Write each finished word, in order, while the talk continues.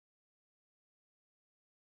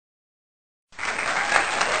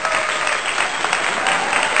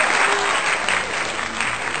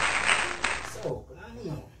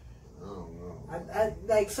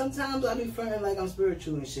like sometimes I be feeling like I'm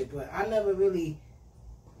spiritual and shit, but I never really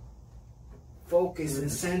focused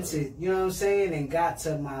and centered, you know what I'm saying, and got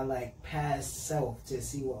to my like past self to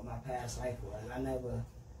see what my past life was. I never.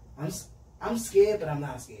 I'm scared, but I'm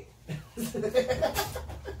not scared.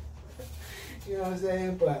 You know what I'm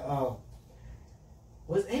saying? But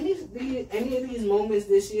was any of these moments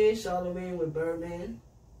this year? Charlamagne with Birdman,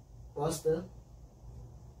 Buster,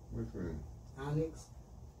 which one? Onyx.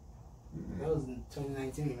 That was in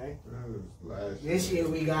 2019, right? That was last year. This year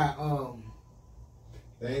we got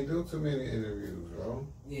They ain't do too many interviews, bro.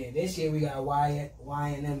 Yeah, this year we got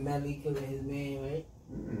Y&M Melly killing his man, right?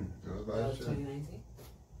 That was That last was year. 2019.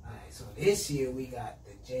 All right, so this year we got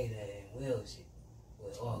the Jada and Will shit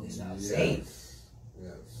with August Alsina.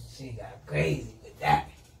 Yes. She got crazy with that.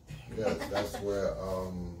 Yes, that's where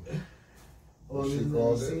what she August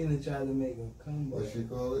called it? Alsina tried to make a comeback. What she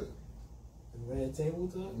called it? The Red Table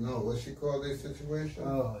Talk? No, what she called this situation?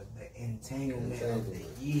 Oh, the entanglement of the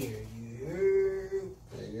year. You heard?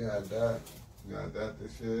 Yeah, you had that. You had that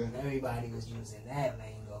this year. Everybody was using that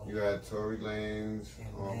lingo. You had Tory Lanez.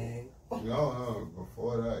 No,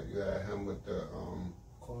 before that, you had him with the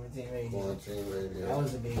Quarantine Radio. Quarantine Radio. That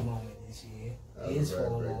was a big moment this year. That was a very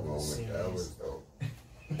big moment. That was dope.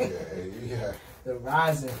 Yeah. The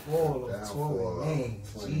rise and fall of Downfall Tory Lanez.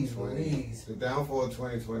 Jeez 2020. Louise. The downfall of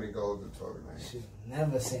 2020 goes to Tory Lanez. Should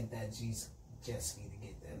never sent that jet ski to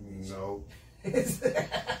get that bitch. No.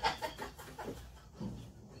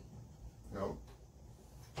 Nope.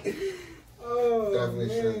 Oh, Definitely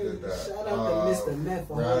man. should have did that. Shout out to Mr. Meth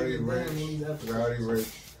for Roddy holding down these Ricch.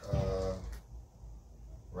 episodes.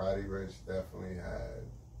 Roddy Ricch definitely had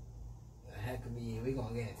A heck of a year. We're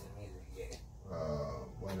gonna get into the music, yeah.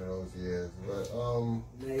 one of those years. But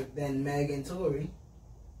Then Meg and Tory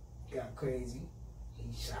got crazy.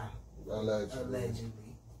 He shot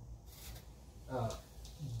allegedly.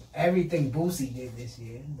 Everything Boosie did this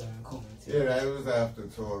year during quarantine. Yeah, that was after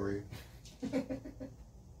Tory.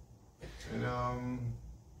 And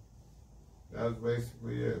that was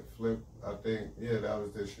basically it. Flip, I think, that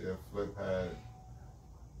was this year. Flip had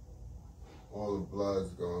all the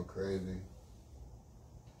Bloods going crazy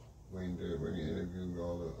when he interviewed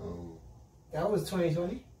all the That was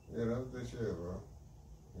 2020? Yeah, that was this year, bro.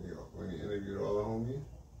 When he interviewed all the homies.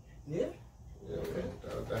 Yeah. Yeah, Okay.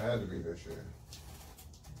 that had to be this year.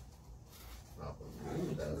 I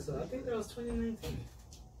think that was 2019.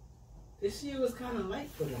 This year was kind of light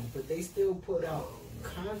for them, but they still put out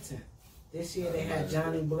content. This year they had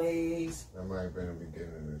Johnny Blaze. That might have been the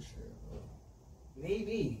beginning of this year, bro.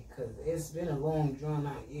 Maybe, because it's been a long,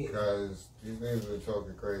 drawn-out year. Because these niggas been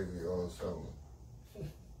talking crazy all summer.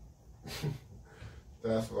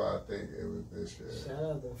 That's why I think it was this year. Shout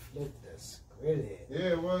out to Flip the Script.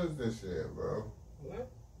 Yeah, it was this year, bro. What?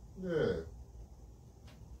 Yeah.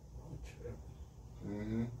 I'm tripping.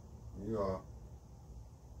 Mm-hmm. You are.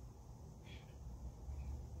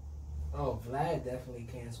 Oh, Vlad definitely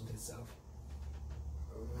canceled himself.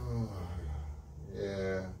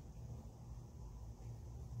 Yeah.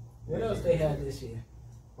 What else they had this year?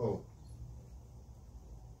 Oh.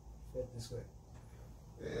 Flip the Script.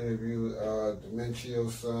 They interviewed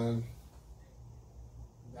Dementio's son.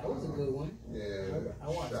 That was a good one. Yeah. I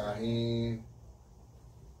watched Shaheem.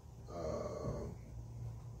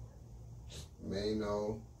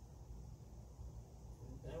 Mano.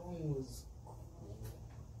 That one was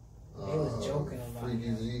cool. They was joking about Freaky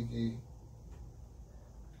that. Zeke.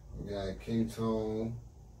 We got King Tone.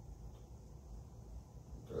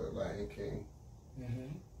 The Latin King.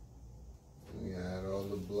 Mm-hmm. We had all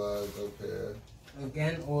the Bloods up here.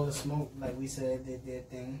 Again, all the smoke, like we said, did their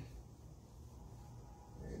thing.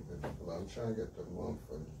 Yeah, I'm trying to get the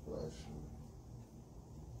motherfuckers Blood shoot.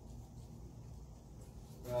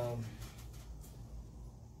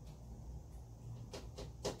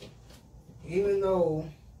 Even though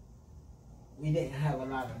we didn't have a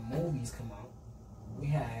lot of movies come out, we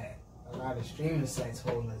had a lot of streaming sites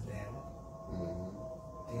hold us down.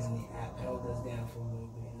 Mm-hmm. Disney app held us down for a little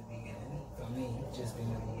bit in the beginning. For me, just in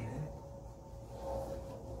the beginning.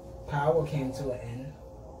 Power came to an end.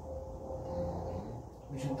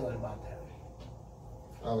 Mm-hmm. What you thought about that?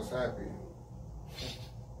 I was happy.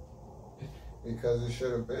 Because it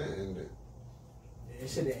should have been ended. It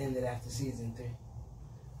should have ended after season 3.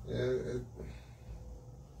 Yeah,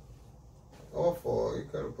 or 4. You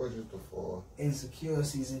could have pushed it to 4. Insecure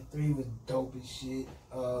season 3 was dope as shit.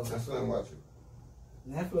 That's what I'm watching.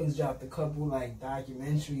 Netflix dropped a couple like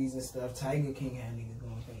documentaries and stuff. Tiger King had niggas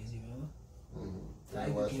going crazy, remember? Mm-hmm. I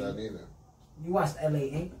didn't watch that either. You watched LA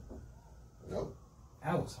Inc? Nope.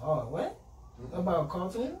 That was hard. What? Mm-hmm. About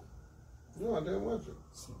cartoon? No, I didn't watch it.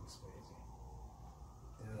 Seems crazy.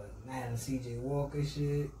 Man, CJ Walker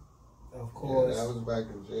shit. Of Yeah, course. that was back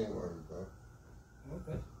in January, bro.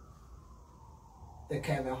 Okay. The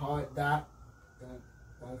Kevin Hart doc.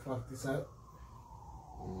 Don't fuck this up.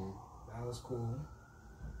 Mm-hmm. That was cool.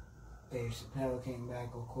 Dave Chappelle came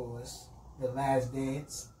back, of course. The Last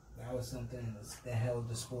Dance. That was something that held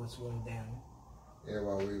the sports world down. Yeah,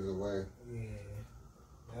 while we was away. Yeah.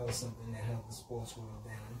 That was something that held the sports world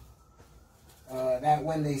down. That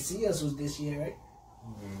When They See Us was this year, right?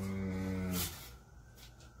 It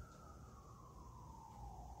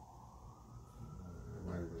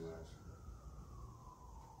might have been last year.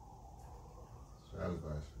 So that was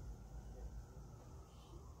last year.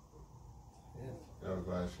 Yeah. That was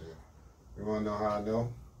last year. You want to know how I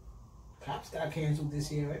know? Cops got canceled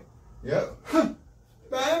this year, right? Yep.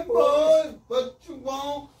 Bad boys, what you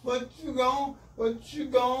want, what you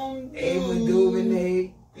gon' do? Ava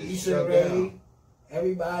DuVernay, It's Issa shut Rae, down.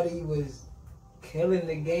 everybody was killing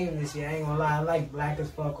the game this year. I ain't gonna lie, I like Black as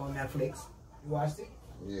Fuck on Netflix. You watched it?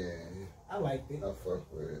 Yeah, I liked it. I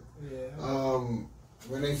fuck with it. Yeah.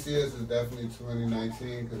 When They See Us is definitely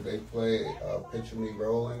 2019 because they play Picture Me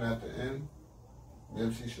Rolling at the end.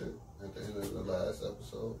 Nipsey shit at the end of the last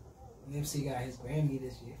episode. Nipsey got his Grammy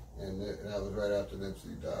this year. And that was right after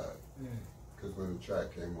Nipsey died. Mm. Because when the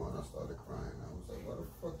track came on, I started crying. I was like, why the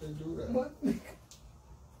fuck they do that? What?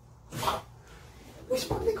 Which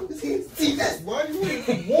my nigga was here? See that? Why do you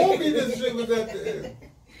even warn me this shit was at the end?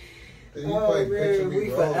 Then you play Picture man, Me we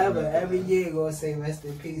Rolling forever, at the every end. year gonna say rest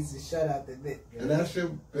in peace and shut out the dick. And that shit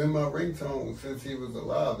been my ringtone since he was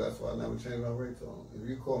alive. That's why I never changed my ringtone. If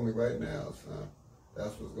you call me right now, son,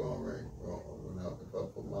 that's what's gonna ring. If I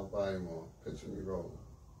put my volume on, Picture Me Rolling.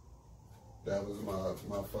 That was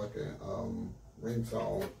my fucking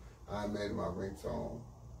ringtone. I made my ringtone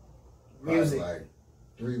Music. like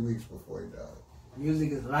 3 weeks before he died.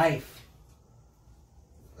 Music is life.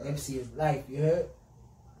 Nipsey is life, you heard?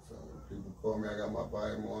 So if people call me, I got my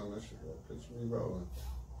volume on, that shit go, Picture Me Rolling.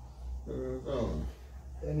 You know what I'm saying?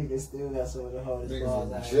 That nigga still got some of the hardest bars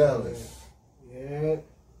Niggas out are here. jealous. Yeah.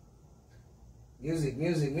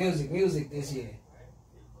 Music this year.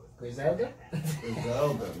 Griselda?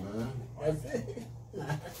 Griselda, man. That's it.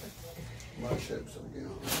 My chips are getting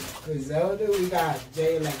home. Griselda, we got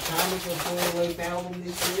Jay Electronica full-length album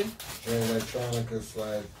this year. Jay Electronica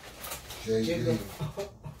 / Jay-Z.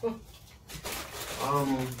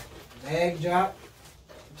 Mag drop.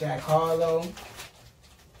 Jack Harlow.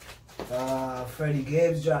 Freddie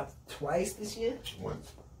Gibbs dropped twice this year.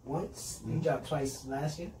 Once. He dropped twice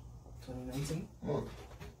last year, 2019. Oh,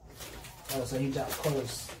 so he dropped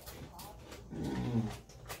close.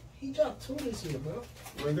 He dropped 2 this year, bro.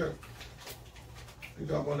 Right there. He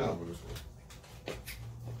dropped 1 album this one.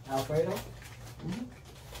 Alfredo?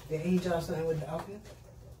 Did he drop something with the Alchemist?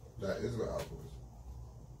 That is the album.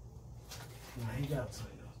 Nah, he dropped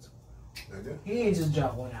something else. Right there. He ain't just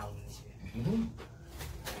dropped 1 album this year.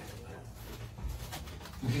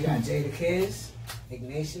 You got Jada Kiss,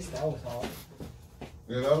 Ignatius, that was hard.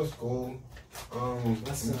 Yeah, that was cool.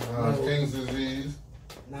 King's Disease.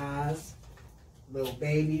 Nas, Lil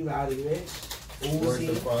Baby, Rowdy Rich, Royce Uzi,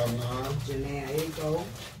 the 5'9". Janae Aiko,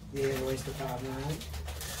 yeah, Royce the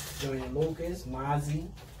 5'9", Joyner Lucas, Mozzie,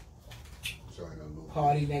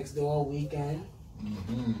 Party Next Door, Weekend,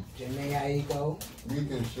 Janae Aiko,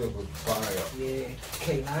 Weekend shit was fire. yeah,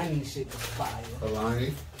 Kehlani shit was fire.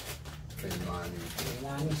 Kalani.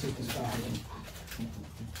 Kehlani shit was fire.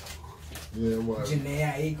 Yeah, it was.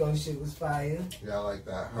 Janae Aiko shit was fire. Yeah, I like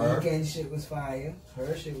that. Her. Weekend shit was fire.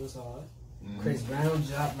 Her shit was hard. Chris Brown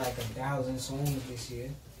dropped like 1,000 songs this year.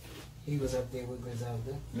 He was up there with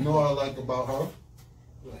Griselda. You know what I like about her?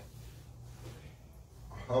 What?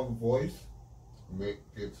 Her voice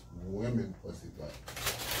gets women pussy wet.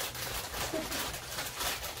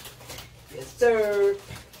 Yes, sir.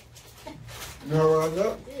 You know what I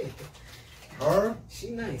got? Yeah. Her She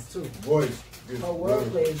nice too. voice gets Her women.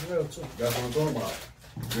 wordplay is real too. That's what I'm talking about.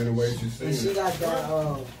 In the way she And sings. she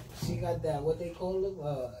got that, what they call it,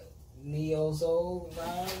 neo soul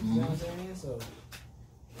vibe. You know what I'm saying?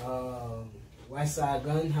 So, West Side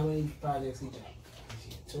Gun, how many projects he dropped?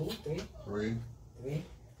 2, 3? 3.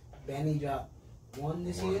 Benny dropped 1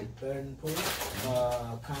 this year. Bird and Pooh.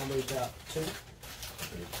 Conway dropped 2.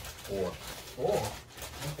 4. 4.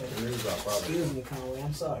 Okay. It is about 5. Excuse me, Conway.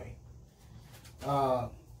 I'm sorry.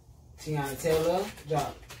 Tiana Taylor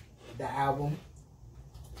dropped the album.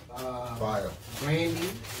 Fire. Brandy,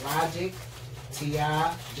 Logic,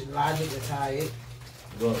 T.I., Logic retired.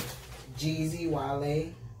 Good. Jeezy,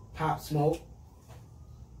 Wale, Pop Smoke.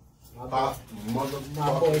 Pop motherfucker.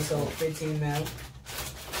 My boy sold 15 mil.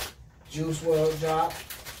 Juice WRLD dropped.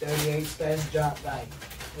 38 Special dropped like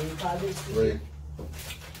Any projects? Three.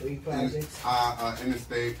 3 projects.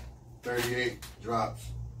 Interstate 38 drops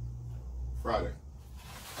Friday.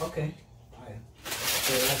 Okay. Alright.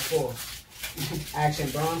 So that's 4. Action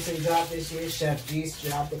Bronson dropped this year. Chef Beast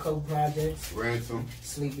dropped a couple projects. Ransom.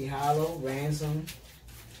 Sleepy Hollow, Ransom,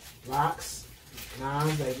 Rocks,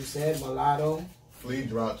 Nas, like you said, Mulatto. Flea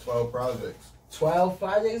dropped 12 projects. 12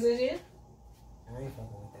 projects this year? I ain't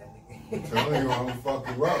fucking with that nigga. I'm telling you, I'm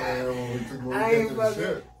fucking rock, man. When we I ain't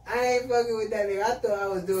fucking with that nigga. I thought I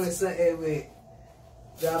was doing something with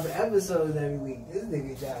dropping episodes every week. This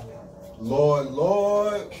nigga dropping. Lord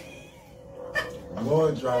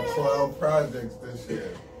dropped 12 projects this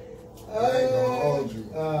year. I ain't gonna hold you.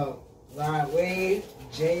 Rod Wave,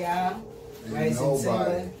 J.I., Rising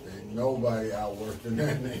Timber. Ain't nobody outworking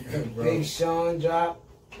that nigga, bro. Big Sean dropped.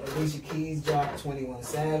 Alicia Keys dropped. 21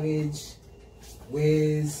 Savage.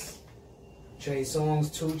 Wiz. Trey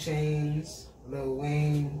Songz, 2 Chainz, Lil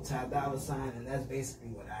Wayne, Ty Dolla $ign, and that's basically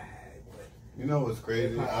what I had. But you know what's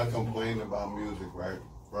crazy? I complained about music, right?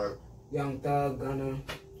 Right. Young Thug, Gunna.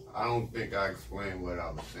 I don't think I explained what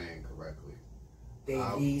I was saying correctly.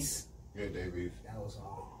 Dave East. Yeah, Dave East. That was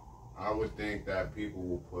hard. I would think that people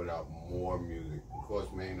will put out more music. Of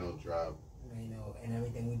course, Mano dropped. Mano and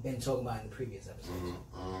everything we've been talking about in the previous episodes.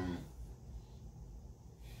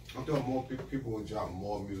 I thought more people would drop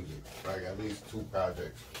more music, like at least 2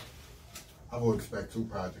 projects. I would expect 2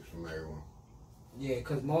 projects from everyone. Yeah,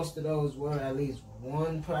 because most of those were at least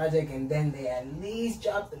 1 project, and then they at least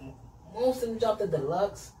dropped most of them dropped the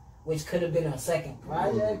deluxe, which could have been a second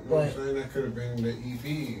project. But I'm saying that could have been the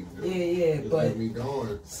EP. But me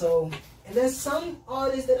going. So, and there's some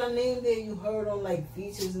artists that I named there you heard on like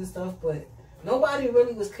features and stuff, but nobody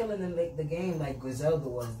really was killing the game like Griselda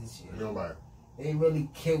was this year. Nobody. They really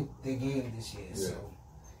killed the game this year. Yeah. So,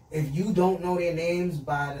 if you don't know their names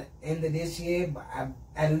by the end of this year, but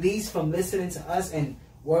at least from listening to us and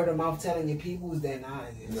word of mouth telling your peoples, then I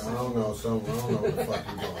don't know what the fuck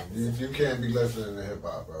you're doing. You can't be listening to hip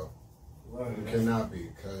hop, bro. You cannot be,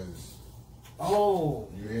 because you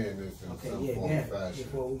hearing this in some form of fashion.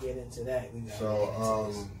 Before we get into that, we got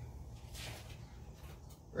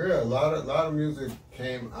yeah, a lot of music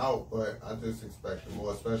came out, but I just expected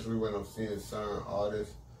more, especially when I'm seeing certain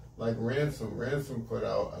artists like Ransom. Ransom put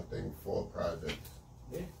out, I think, 4 projects.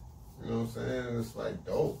 Yeah. You know what I'm saying? It's like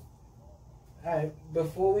dope. Alright,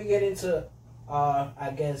 before we get into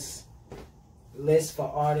I guess list for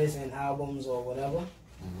artists and albums or whatever,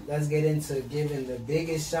 let's get into giving the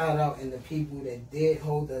biggest shout out and the people that did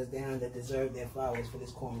hold us down, that deserve their flowers for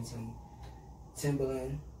this quarantine.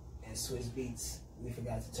 Timberland and Swiss Beats. We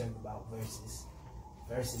forgot to talk about Verzuz.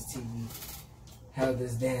 Verzuz TV held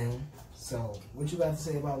us down. So, what you got to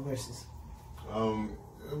say about Verzuz?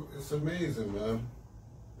 It's amazing, man.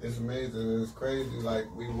 It's amazing, and it's crazy. Like,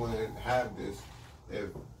 we wouldn't have this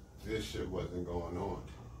if this shit wasn't going on.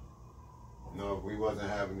 You know, if we wasn't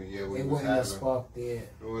having the year we was having,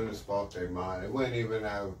 it wouldn't have sparked their mind. It wouldn't even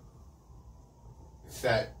have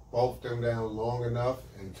sat both them down long enough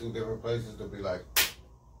in 2 different places to be like,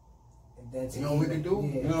 you know what we can do?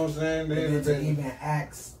 Yeah. You know what I'm saying? They even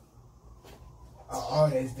ask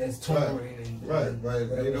artists that's touring. Right.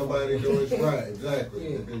 Ain't nobody doing it right.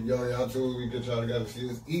 Exactly. Yeah. Y'all two, we get y'all together. See,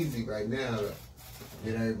 it's easy right now to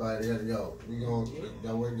get everybody together. Yo, we gonna,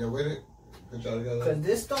 y'all with it? Get y'all together. Because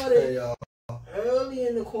this started early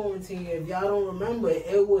in the quarantine. If y'all don't remember,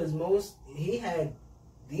 it was he had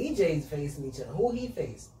DJs facing each other. Who he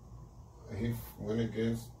faced? He went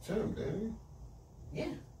against Tim, didn't he?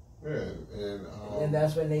 Yeah. Yeah, and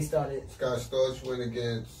that's when they started. Scott Storch went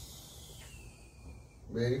against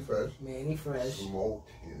Manny Fresh.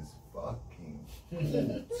 Smoked his fucking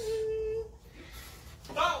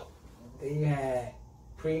Then you had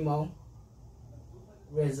Primo,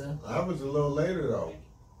 RZA. I was a little later though.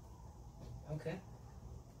 Okay.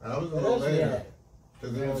 I was a little later.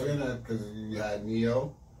 Because you had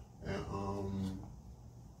Neo and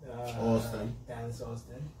Austin. Dallas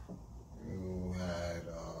Austin. You had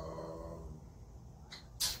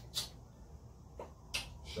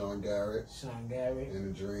Sean Garrett. In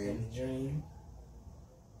the Dream.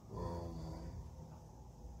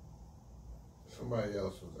 Somebody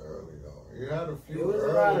else was early though. You had a few. It was a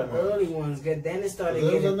lot of early ones. Then it started.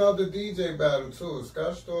 There was another DJ battle too.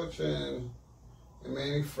 Scott Storch and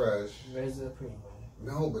Manny Fresh. RZA Primo.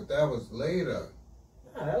 No, but that was later.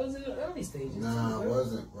 Nah, that was in the early stages. Nah, it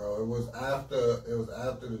wasn't, bro. It was after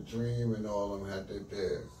the Dream and all of them had their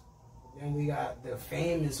theirs. Then we got the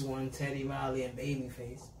famous one, Teddy Riley and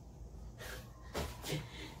Babyface.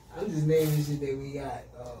 I'm just naming shit that we got.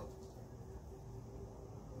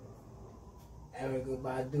 Erykah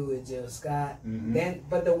Badu and Jill Scott. Mm-hmm. Then,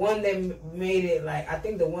 but the one that made it like, I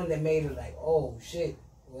think the one that made it like, oh shit,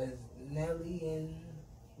 was Nelly and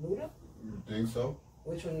Luda. You think so?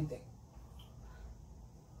 Which one you think?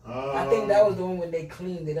 I think that was the one when they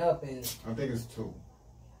cleaned it up and. I think it's two.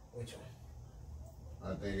 Which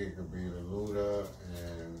one? I think it could be the Luda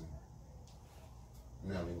and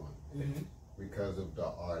Nelly one. Mm-hmm. Because of the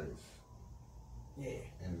artists. Yeah.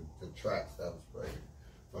 And the tracks that was played.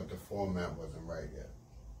 But the format wasn't right yet.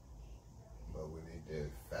 But when they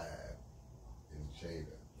did Fab and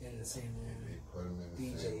Jada. In the same room. And they put them in the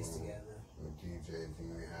DJs same room. together. With DJs, and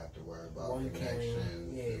you didn't have to worry about One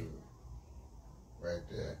connections. yeah. Right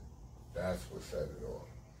there. That's what set it off.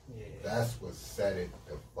 Yeah. That's what set it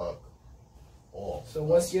the fuck off. So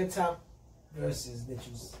what's your top verses that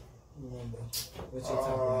you remember? What's your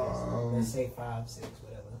top verses? Let's say 5, 6,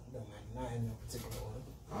 whatever. Don't matter. Not in no particular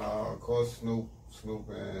order. Of course, Snoop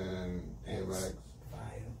and DMX.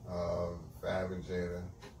 Fire. Fab and Jada.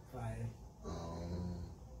 Fire.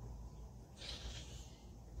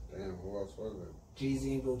 Damn, who else was it?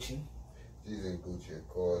 Jeezy and Gucci. Jeezy and Gucci, of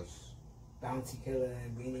course. Bounty Killer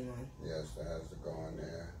and Beanie Man. Yes, that has to go in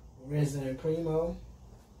there. RZA and Primo.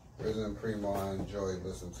 RZA and Primo, I enjoyed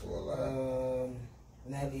listening to a lot.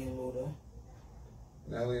 Nelly and Luda.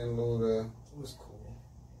 Nelly and Luda. It was cool.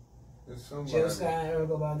 There's somebody. Jill Scott and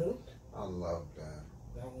Erykah Badu. I love that.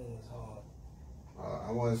 That one was hard.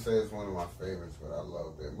 I want to say it's one of my favorites, but I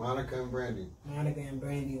loved it. Monica and Brandy. Monica and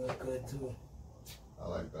Brandy was good too. I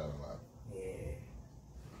like that a lot. Yeah.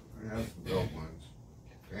 They had some dope ones.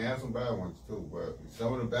 They had some bad ones too, but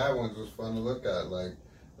some of the bad ones was fun to look at. Like,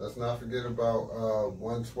 let's not forget about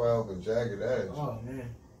 112 and Jagged Edge. Oh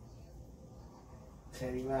man.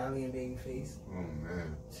 Teddy Riley and Babyface. Oh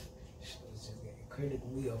man. It's just getting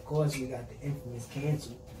critical. Of course, we got the infamous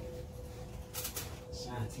Cancel.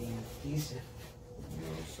 Shanti and Keisha. You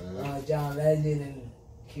know what I'm saying? John Legend and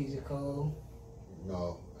Keisha Cole.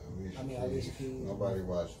 No, Alicia Keys. Nobody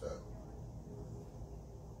watched that.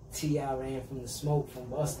 T.I. ran from the smoke from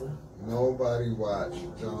Buster. Nobody watched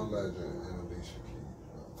John Legend and Alicia Keys.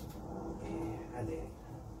 Yeah, I did.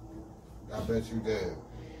 I bet you did.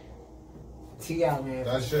 T.I. ran.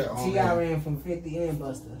 That shit only. T.I. ran from 50 and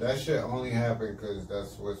Buster. That shit only happened because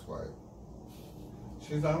that's Swiss wife.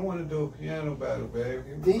 She's like, I want to do a piano battle, babe.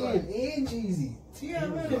 Dean and Jeezy. T.I.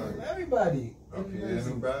 ran from everybody. A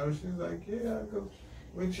piano battle? She's like, yeah, I go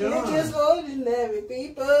with You're John. just ordinary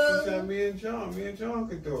people. She said, me and John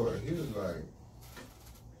could do it. He was like,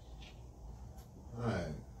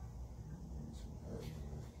 alright.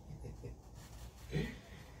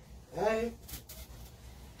 Alright.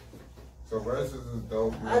 So Verzuz is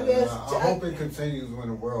dope, man. I hope it continues when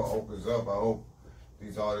the world opens up. I hope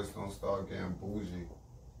these artists don't start getting bougie.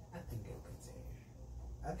 I think they'll continue.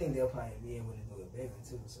 I think they'll probably be able to do it bigger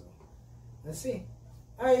too. So let's see.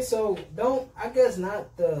 All right, so I guess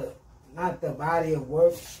not the body of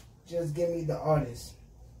work. Just give me the artists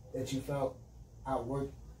that you felt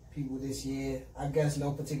outworked people this year. I guess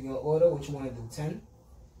no particular order. What you want to do? 10?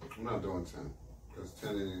 I'm not doing 10 because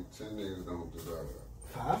 10 niggas don't deserve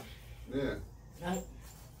that. 5? Yeah. All right.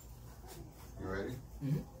 You ready?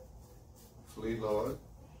 Mm-hmm. Fleet Lord.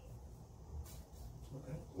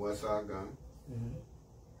 Okay. West Side Gun. Mm-hmm.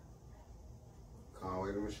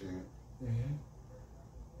 Conway the Machine. Mm-hmm.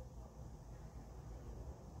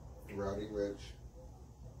 Roddy Rich.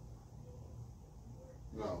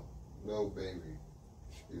 No, Lil Baby.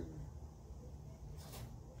 Excuse me.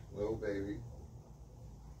 Lil Baby.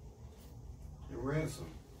 And Ransom.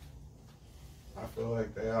 I feel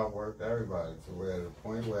like they outworked everybody to where the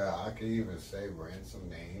point where I could even say Ransom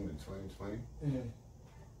name in 2020. Mm-hmm.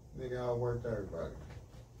 Nigga outworked everybody.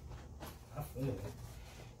 I feel it.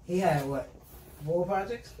 He had what? 4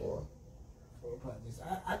 projects? 4 projects.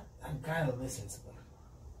 I gotta listen to them.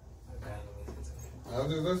 I was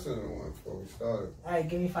just listening to one before we started. All right,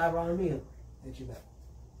 give me 5 R&B that you got.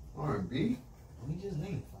 R&B? We just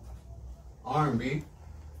named 5. R&B?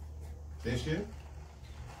 This year?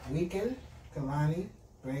 Weeknd, Kalani,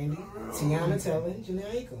 Brandy, Tiana Taylor,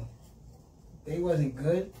 Janae Aiko. They wasn't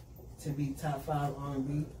good to be top 5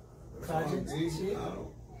 R&B projects this year.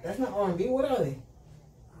 That's not R&B. What are they?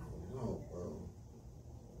 I don't know, bro.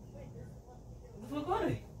 What the fuck are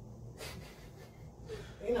they?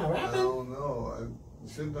 They not I rapping? don't know.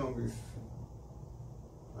 Shit don't be.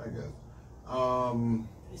 I guess.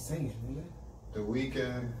 They singing, nigga. The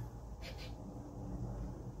Weeknd,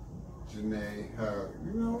 Janae, her.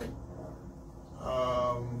 You know. I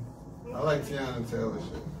like Tiana Taylor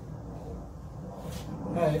shit.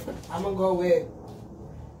 Alright, I'm gonna go with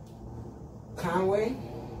Conway.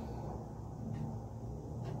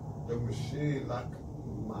 The machine like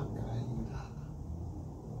Macarena.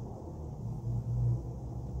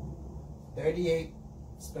 38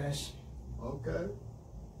 special. Okay.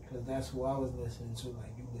 Because that's who I was listening to.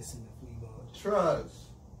 Like, you listen to Flea Lord.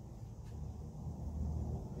 Trust.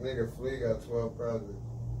 Nigga Flea got 12 projects.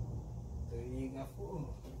 38 got 4.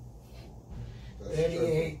 That's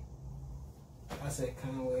 38. I said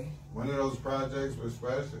Conway. One of those projects with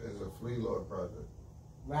special is a Flea Lord project.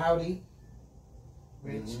 Rowdy.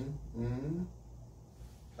 Rich. Mm-hmm. Mm-hmm.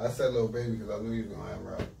 I said Lil Baby because I knew he was going to have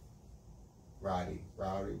Rowdy,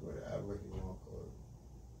 whatever you want to call it.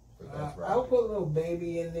 But that's Roddy. I'll put Lil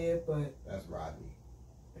Baby in there, but... That's Roddy.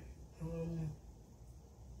 I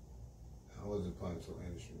wasn't putting two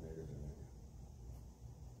industry niggas in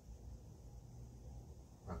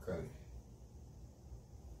there. I couldn't.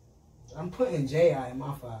 I'm putting J.I. in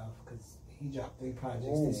my 5 because he dropped 3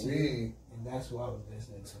 projects this year. Me. And that's what I was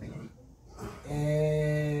listening to.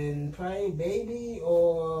 And probably Baby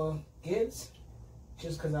or Gibbs.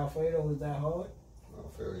 Just because Alfredo was that hard. I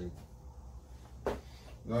feel you.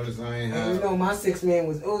 Notice I ain't And have... you know my 6 man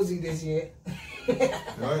was Uzi this year.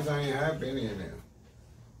 Notice I ain't have Benny in there.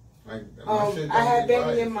 Like, my shit I had Benny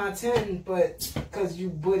biased. in my 10, but because you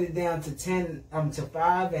put it down to 10, to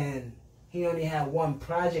 5, and he only had 1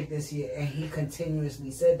 project this year, and he continuously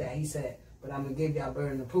said that. He said, but I'm going to give y'all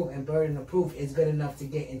Burden of Proof, and Burden of Proof is good enough to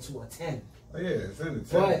get into a 10. Oh, yeah, it's in the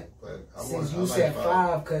 10. But I since you like said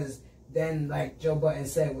 5, because then, like Joe Button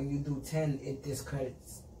said, when you do 10, it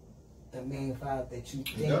discredits the main 5 that you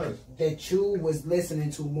think that you was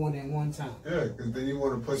listening to more than one time. Yeah, because then you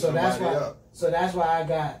want to push somebody somebody up. So that's why I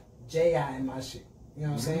got J.I. in my shit. You know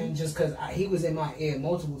what I'm saying? Just because he was in my ear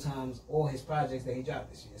multiple times, all his projects that he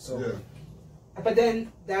dropped this year. So, yeah. But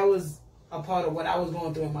then that was a part of what I was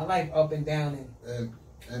going through in my life, up and down.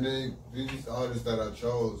 And then these artists that I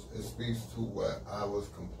chose, it speaks to what I was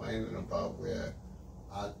complaining about, where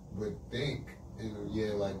I would think in a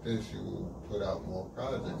year like this you would put out more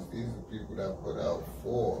projects. These are people that put out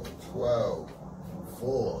 4, 12,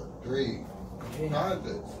 4, 3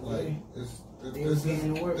 projects. Like this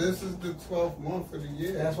is the 12th month of the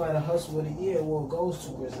year. That's why the Hustle of the Year award goes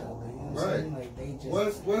to Brazil. You know what I'm saying? Like they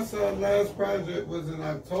just. What's our last project was in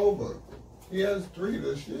October. He has 3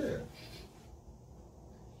 this year.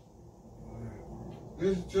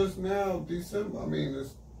 It's just now December. I mean,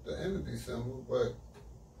 it's the end of December, but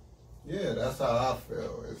yeah, that's how I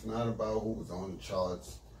feel. It's not about who was on the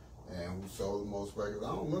charts and who sold the most records. I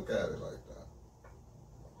don't look at it like that.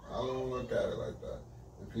 I don't look at it like that.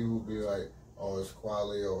 And people be like, oh, it's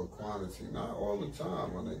quality over quantity. Not all the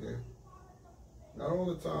time, my nigga. Not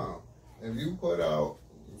all the time. If you put out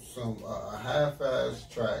a half-ass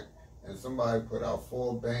track and somebody put out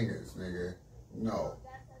 4 bangers, nigga, no.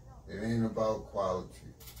 It ain't about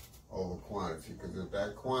quality over quantity. Because if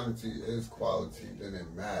that quantity is quality, then it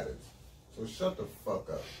matters. So shut the fuck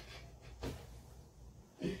up.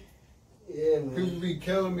 Yeah, man. People be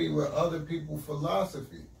killing me with other people's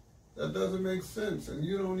philosophy. That doesn't make sense, and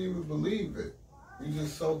you don't even believe it. You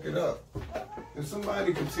just soak it up. If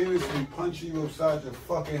somebody continuously punching you upside your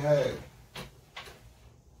fucking head,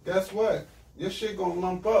 guess what? Your shit gonna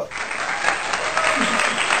lump up.